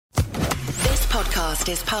podcast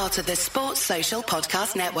is part of the Sports Social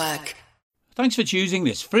Podcast Network. Thanks for choosing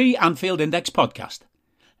this free Anfield Index podcast.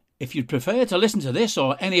 If you'd prefer to listen to this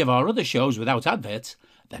or any of our other shows without adverts,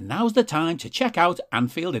 then now's the time to check out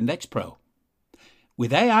Anfield Index Pro.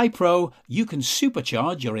 With AI Pro, you can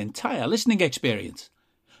supercharge your entire listening experience.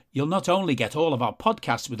 You'll not only get all of our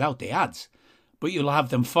podcasts without the ads, but you'll have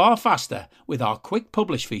them far faster with our quick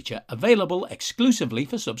publish feature available exclusively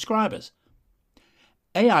for subscribers.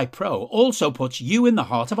 AI Pro also puts you in the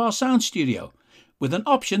heart of our sound studio, with an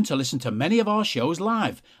option to listen to many of our shows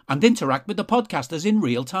live and interact with the podcasters in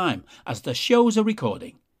real time as the shows are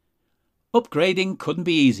recording. Upgrading couldn't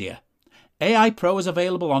be easier. AI Pro is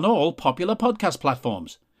available on all popular podcast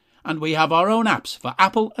platforms, and we have our own apps for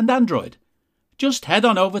Apple and Android. Just head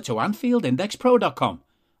on over to AnfieldIndexPro.com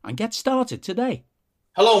and get started today.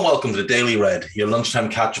 Hello and welcome to the Daily Red, your lunchtime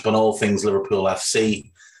catch-up on all things Liverpool FC.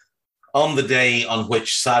 On the day on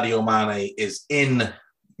which Sadio Mane is in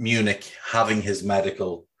Munich having his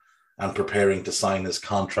medical and preparing to sign his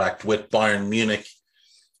contract with Bayern Munich,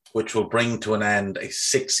 which will bring to an end a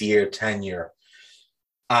 6-year tenure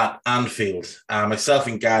at Anfield. Myself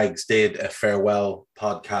and Gags did a farewell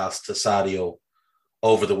podcast to Sadio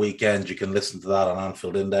over the weekend. You can listen to that on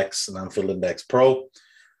Anfield Index and Anfield Index Pro.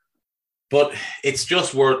 But it's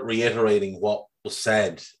just worth reiterating what was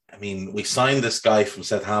said. I mean, we signed this guy from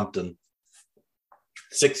Southampton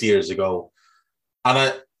 6 years ago,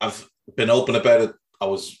 and I've been open about it. I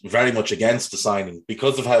was very much against the signing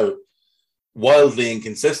because of how wildly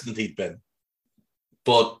inconsistent he'd been.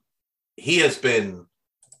 But he has been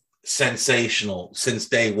sensational since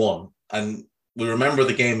day one. And we remember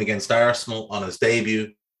the game against Arsenal on his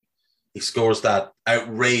debut. He scores that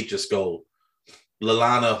outrageous goal.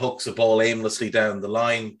 Lallana hooks a ball aimlessly down the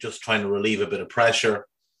line, just trying to relieve a bit of pressure.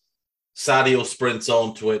 Sadio sprints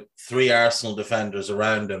onto it, 3 Arsenal defenders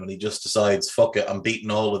around him, and he just decides, fuck it, I'm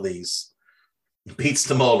beating all of these. He beats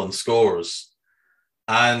them all and scores.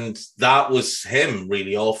 And that was him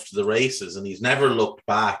really off to the races, and he's never looked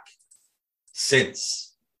back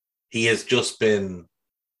since. He has just been,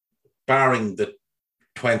 barring the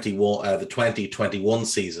 2021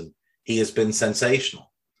 season, he has been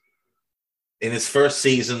sensational. In his first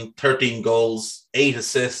season, 13 goals, 8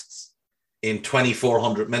 assists in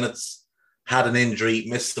 2,400 minutes. Had an injury,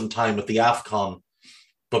 missed some time with the AFCON,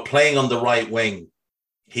 but playing on the right wing,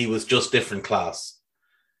 he was just different class.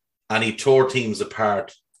 And he tore teams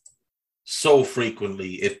apart so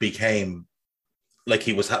frequently, it became like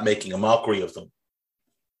he was making a mockery of them.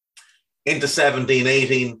 Into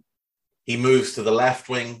 17-18, he moves to the left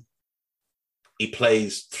wing. He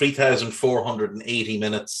plays 3,480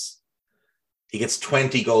 minutes. He gets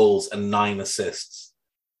 20 goals and 9 assists.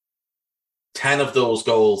 10 of those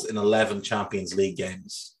goals in 11 Champions League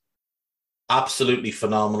games. Absolutely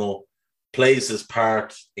phenomenal. Plays his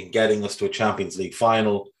part in getting us to a Champions League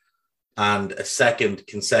final and a second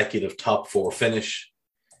consecutive top 4 finish.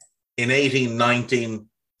 In 18-19,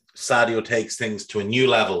 Sadio takes things to a new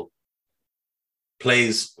level.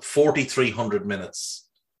 Plays 4,300 minutes,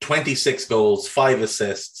 26 goals, 5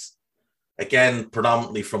 assists. Again,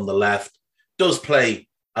 predominantly from the left. Does play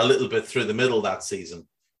a little bit through the middle that season,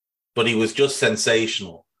 but he was just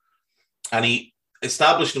sensational. And he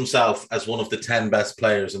established himself as one of the 10 best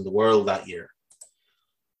players in the world that year.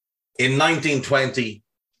 In 1920,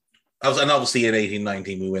 and obviously in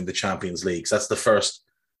 18-19, we win the Champions League. So that's the first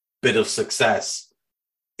bit of success.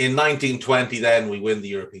 In 1920, then, we win the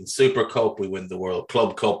European Super Cup, we win the World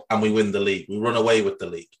Club Cup, and we win the league. We run away with the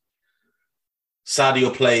league.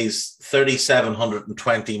 Sadio plays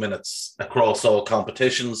 3,720 minutes across all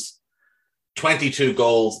competitions, 22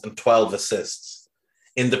 goals and 12 assists.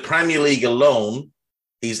 In the Premier League alone,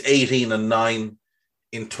 he's 18-9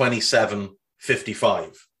 in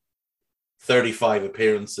 27-55. 35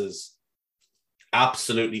 appearances.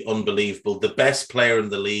 Absolutely unbelievable. The best player in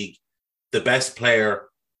the league, the best player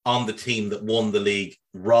on the team that won the league,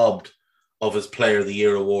 robbed of his Player of the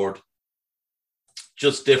Year award.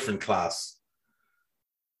 Just different class.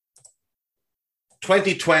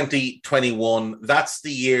 2020-21, that's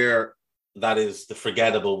the year that is the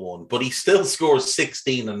forgettable one, but he still scores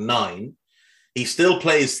 16-9. He still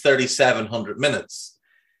plays 3,700 minutes.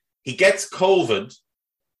 He gets COVID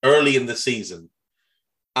early in the season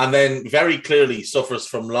and then very clearly suffers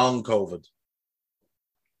from long COVID,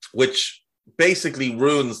 which basically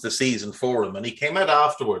ruins the season for him. And he came out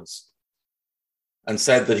afterwards and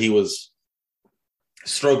said that he was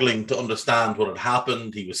struggling to understand what had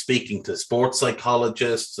happened. He was speaking to sports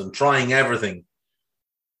psychologists and trying everything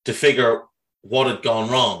to figure what had gone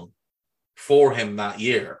wrong for him that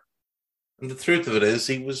year. And the truth of it is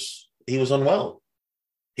he was unwell.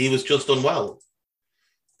 He was just unwell.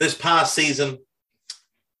 This past season,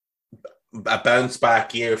 a bounce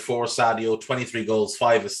back year for Sadio, 23 goals,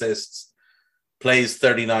 5 assists, plays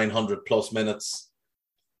 3,900 plus minutes,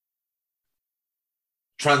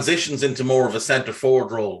 transitions into more of a centre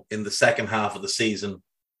forward role in the second half of the season,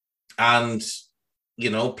 and,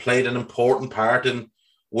 played an important part in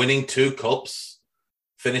winning 2 cups,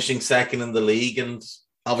 finishing second in the league, and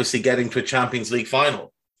obviously getting to a Champions League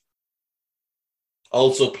final.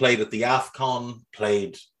 Also played at the AFCON,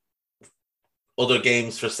 played other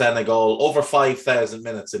games for Senegal, over 5,000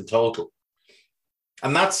 minutes in total.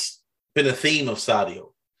 And that's been a theme of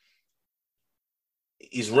Sadio.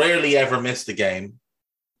 He's rarely ever missed a game.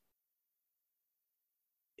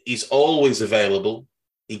 He's always available.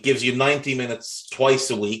 He gives you 90 minutes twice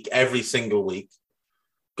a week, every single week.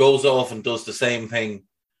 Goes off and does the same thing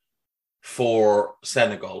for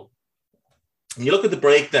Senegal. And you look at the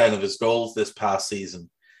breakdown of his goals this past season.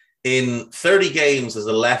 In 30 games as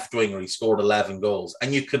a left winger, he scored 11 goals.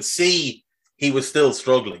 And you could see he was still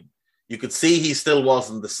struggling. You could see he still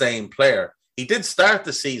wasn't the same player. He did start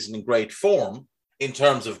the season in great form in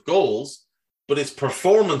terms of goals, but his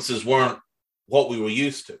performances weren't what we were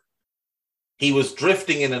used to. He was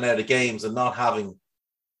drifting in and out of games and not having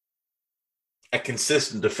a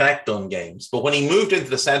consistent effect on games. But when he moved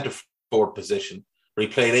into the centre forward position, where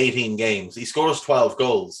he played 18 games, he scores 12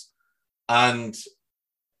 goals. And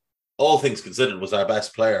all things considered, was our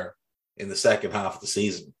best player in the second half of the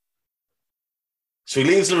season. So he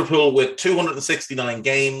leaves Liverpool with 269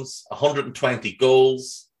 games, 120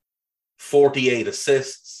 goals, 48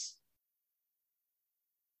 assists.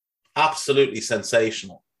 Absolutely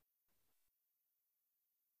sensational.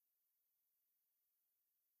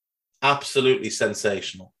 Absolutely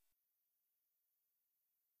sensational.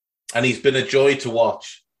 And he's been a joy to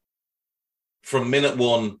watch. From minute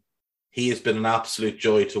one, he has been an absolute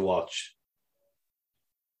joy to watch.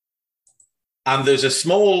 And there's a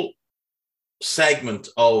small segment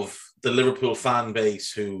of the Liverpool fan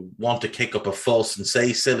base who want to kick up a fuss and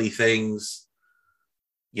say silly things,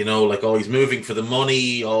 like, oh, he's moving for the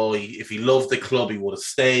money, oh, if he loved the club, he would have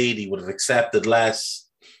stayed, he would have accepted less.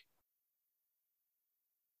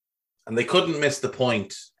 And they couldn't miss the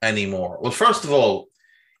point anymore. Well, first of all,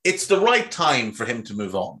 it's the right time for him to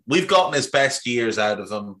move on. We've gotten his best years out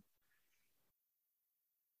of him.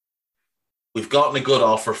 We've gotten a good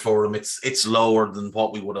offer for him. It's lower than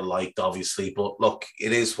what we would have liked, obviously. But look,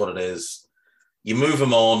 it is what it is. You move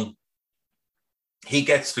him on. He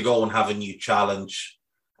gets to go and have a new challenge.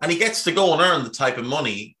 And he gets to go and earn the type of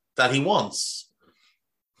money that he wants.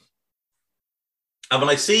 And when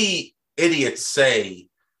I see idiots say,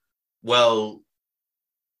 well,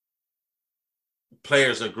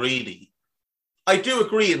 players are greedy, I do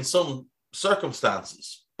agree in some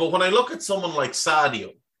circumstances. But when I look at someone like Sadio,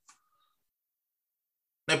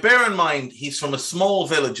 now bear in mind, he's from a small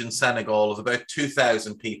village in Senegal of about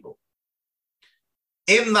 2,000 people.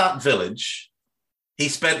 In that village, he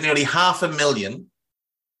spent nearly $500,000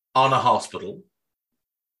 on a hospital.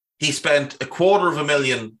 He spent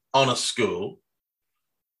 $250,000 on a school.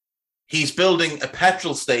 He's building a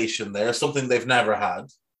petrol station there, something they've never had.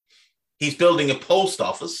 He's building a post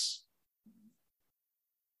office.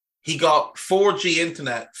 He got 4G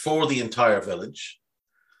internet for the entire village.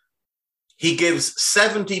 He gives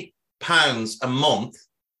 £70 a month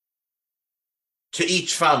to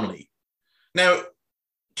each family. Now,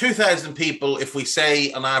 2,000 people, if we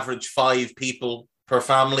say on average 5 people per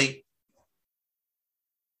family,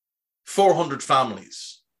 400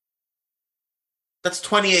 families. That's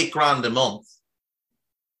 28 grand a month.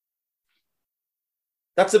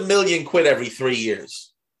 That's £1 million every 3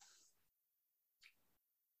 years.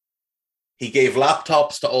 He gave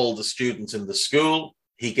laptops to all the students in the school.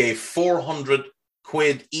 He gave 400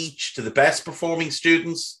 quid each to the best performing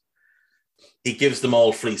students. He gives them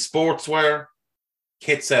all free sportswear,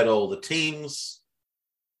 kits out all the teams.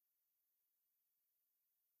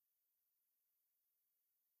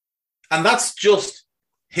 And that's just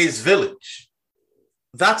his village.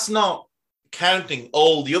 That's not counting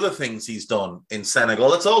all the other things he's done in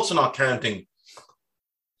Senegal. It's also not counting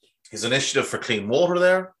his initiative for clean water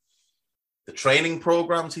there, the training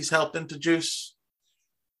programs he's helped introduce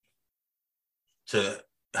to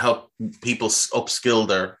help people upskill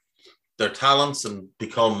their talents and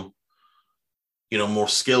become, more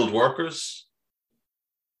skilled workers.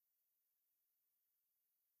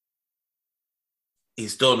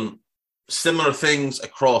 He's done similar things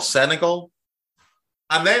across Senegal.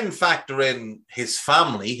 And then factor in his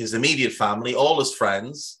family, his immediate family, all his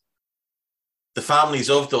friends, the families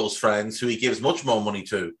of those friends who he gives much more money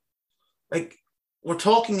to. Like, we're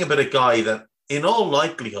talking about a guy that in all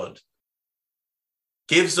likelihood,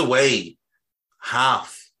 gives away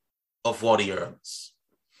half of what he earns.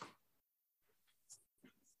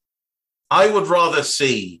 I would rather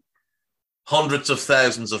see hundreds of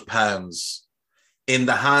thousands of pounds in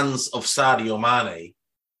the hands of Sadio Mane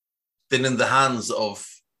than in the hands of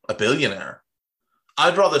a billionaire.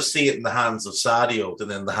 I'd rather see it in the hands of Sadio than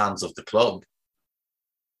in the hands of the club.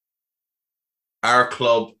 Our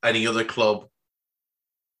club, any other club.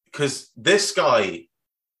 Because this guy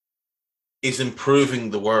is improving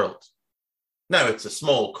the world. Now, it's a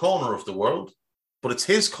small corner of the world, but it's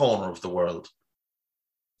his corner of the world.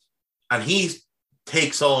 And he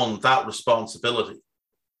takes on that responsibility.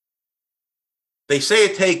 They say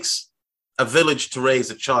it takes a village to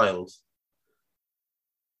raise a child.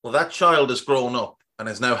 Well, that child has grown up and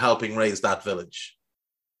is now helping raise that village.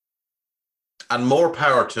 And more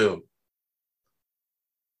power to him.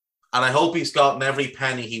 And I hope he's gotten every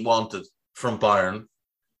penny he wanted from Bayern.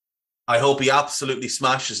 I hope he absolutely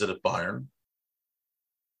smashes it at Bayern.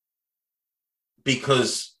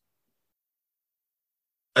 Because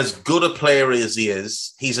as good a player as he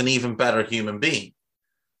is, he's an even better human being.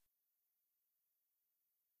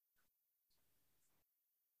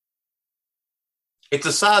 It's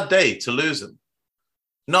a sad day to lose him.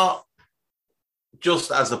 Not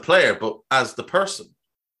just as a player, but as the person.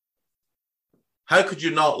 How could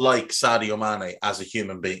you not like Sadio Mane as a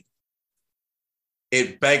human being?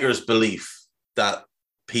 It beggars belief that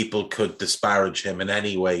people could disparage him in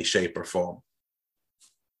any way, shape, or form.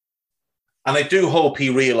 And I do hope he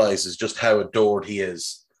realizes just how adored he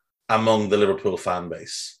is among the Liverpool fan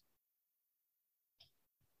base.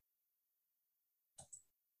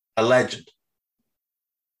 A legend.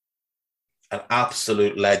 An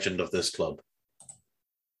absolute legend of this club.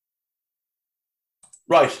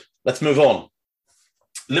 Right, let's move on.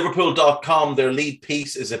 Liverpool.com, their lead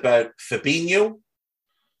piece is about Fabinho.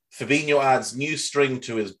 Fabinho adds new string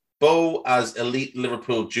to his bow as elite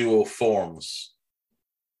Liverpool duo forms.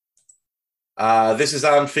 This is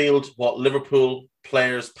Anfield, what Liverpool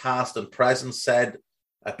players past and present said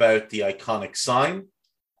about the iconic sign.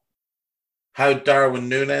 How Darwin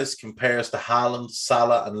Núñez compares to Haaland,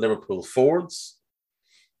 Salah and Liverpool forwards.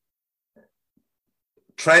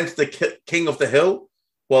 Trent, the king of the hill,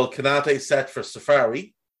 while Konate set for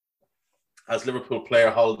Safari as Liverpool player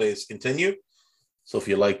holidays continue. So if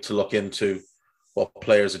you like to look into what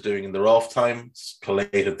players are doing in their off time, it's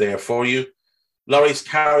collated there for you. Loris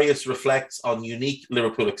Karius reflects on unique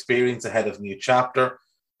Liverpool experience ahead of new chapter.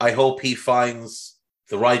 I hope he finds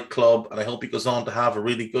the right club and I hope he goes on to have a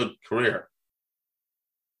really good career.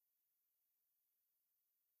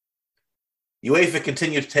 UEFA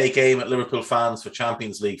continue to take aim at Liverpool fans for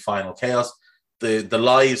Champions League final chaos. The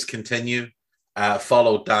lies continue.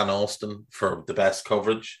 Follow Dan Austin for the best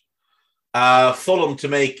coverage. Fulham to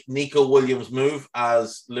make Nico Williams move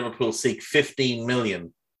as Liverpool seek 15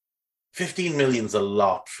 million. 15 million is a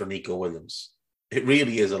lot for Nico Williams. It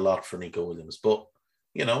really is a lot for Nico Williams. But,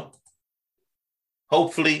 you know,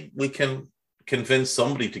 hopefully we can convince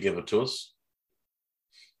somebody to give it to us.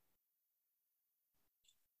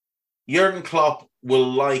 Jurgen Klopp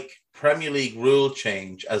will like Premier League rule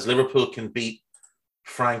change as Liverpool can beat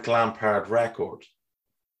Frank Lampard record.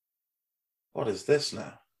 What is this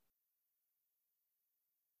now?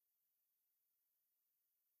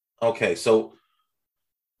 Okay, so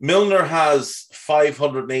Milner has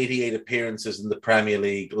 588 appearances in the Premier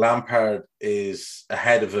League. Lampard is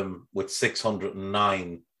ahead of him with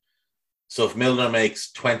 609. So if Milner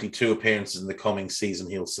makes 22 appearances in the coming season,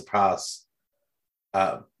 he'll surpass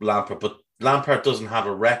Lampard. But Lampard doesn't have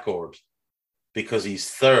a record because he's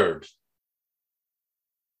third.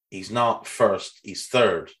 He's not first, he's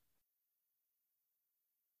third.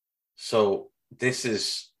 So this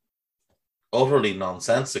is utterly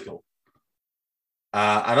nonsensical.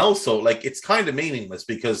 And also, like, it's kind of meaningless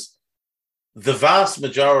because the vast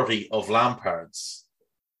majority of Lampard's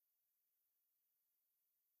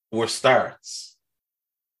were starts.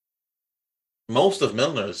 Most of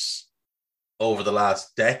Milner's over the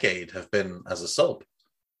last decade have been as a sub.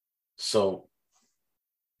 So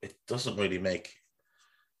it doesn't really make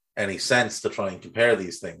any sense to try and compare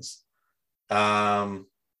these things.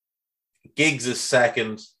 Giggs is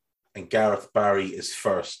second and Gareth Barry is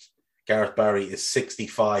first. Gareth Barry is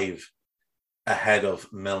 65 ahead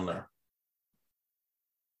of Milner.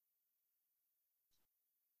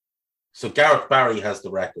 So Gareth Barry has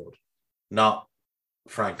the record, not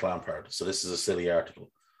Frank Lampard. So this is a silly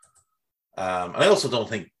article. And I also don't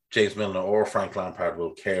think James Milner or Frank Lampard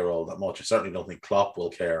will care all that much. I certainly don't think Klopp will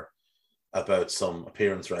care about some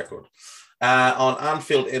appearance record. On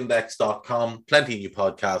AnfieldIndex.com, plenty of new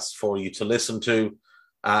podcasts for you to listen to.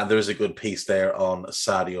 There's a good piece there on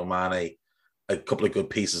Sadio Mane, a couple of good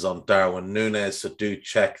pieces on Darwin Núñez, so do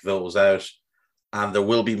check those out. And there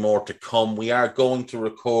will be more to come. We are going to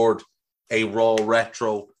record a Raw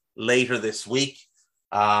Retro later this week.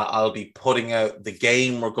 I'll be putting out the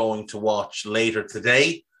game we're going to watch later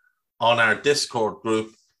today on our Discord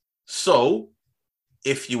group. So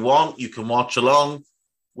if you want, you can watch along.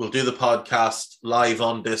 We'll do the podcast live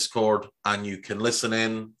on Discord and you can listen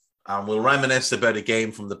in and we'll reminisce about a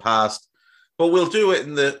game from the past, but we'll do it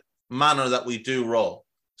in the manner that we do Raw.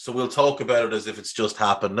 So we'll talk about it as if it's just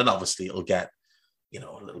happened, and obviously it'll get, a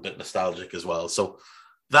little bit nostalgic as well. So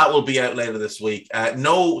that will be out later this week.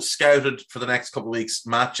 No scouted for the next couple of weeks.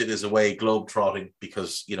 Match It is away globetrotting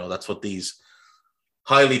because, that's what these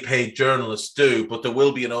highly paid journalists do, but there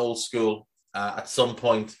will be an old school at some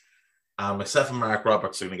point. Myself and Mark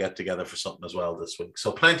Roberts are going to get together for something as well this week.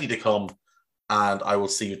 So plenty to come, and I will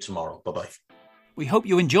see you tomorrow. Bye-bye. We hope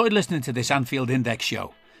you enjoyed listening to this Anfield Index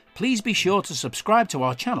show. Please be sure to subscribe to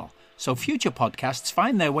our channel so future podcasts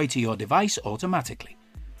find their way to your device automatically.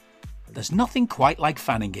 There's nothing quite like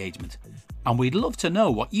fan engagement, and we'd love to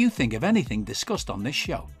know what you think of anything discussed on this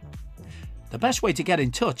show. The best way to get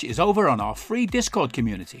in touch is over on our free Discord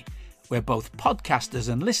community, where both podcasters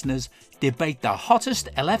and listeners debate the hottest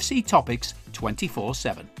LFC topics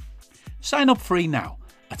 24/7. Sign up free now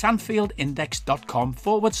at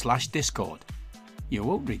AnfieldIndex.com/Discord. You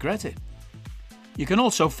won't regret it. You can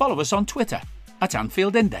also follow us on Twitter at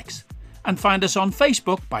Anfield Index and find us on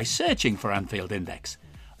Facebook by searching for Anfield Index.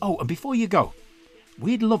 Oh, and before you go,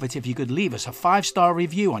 we'd love it if you could leave us a 5-star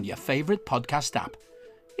review on your favourite podcast app.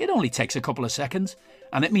 It only takes a couple of seconds,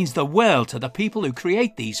 and it means the world to the people who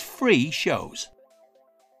create these free shows.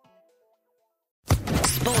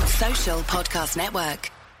 Sports Social Podcast Network.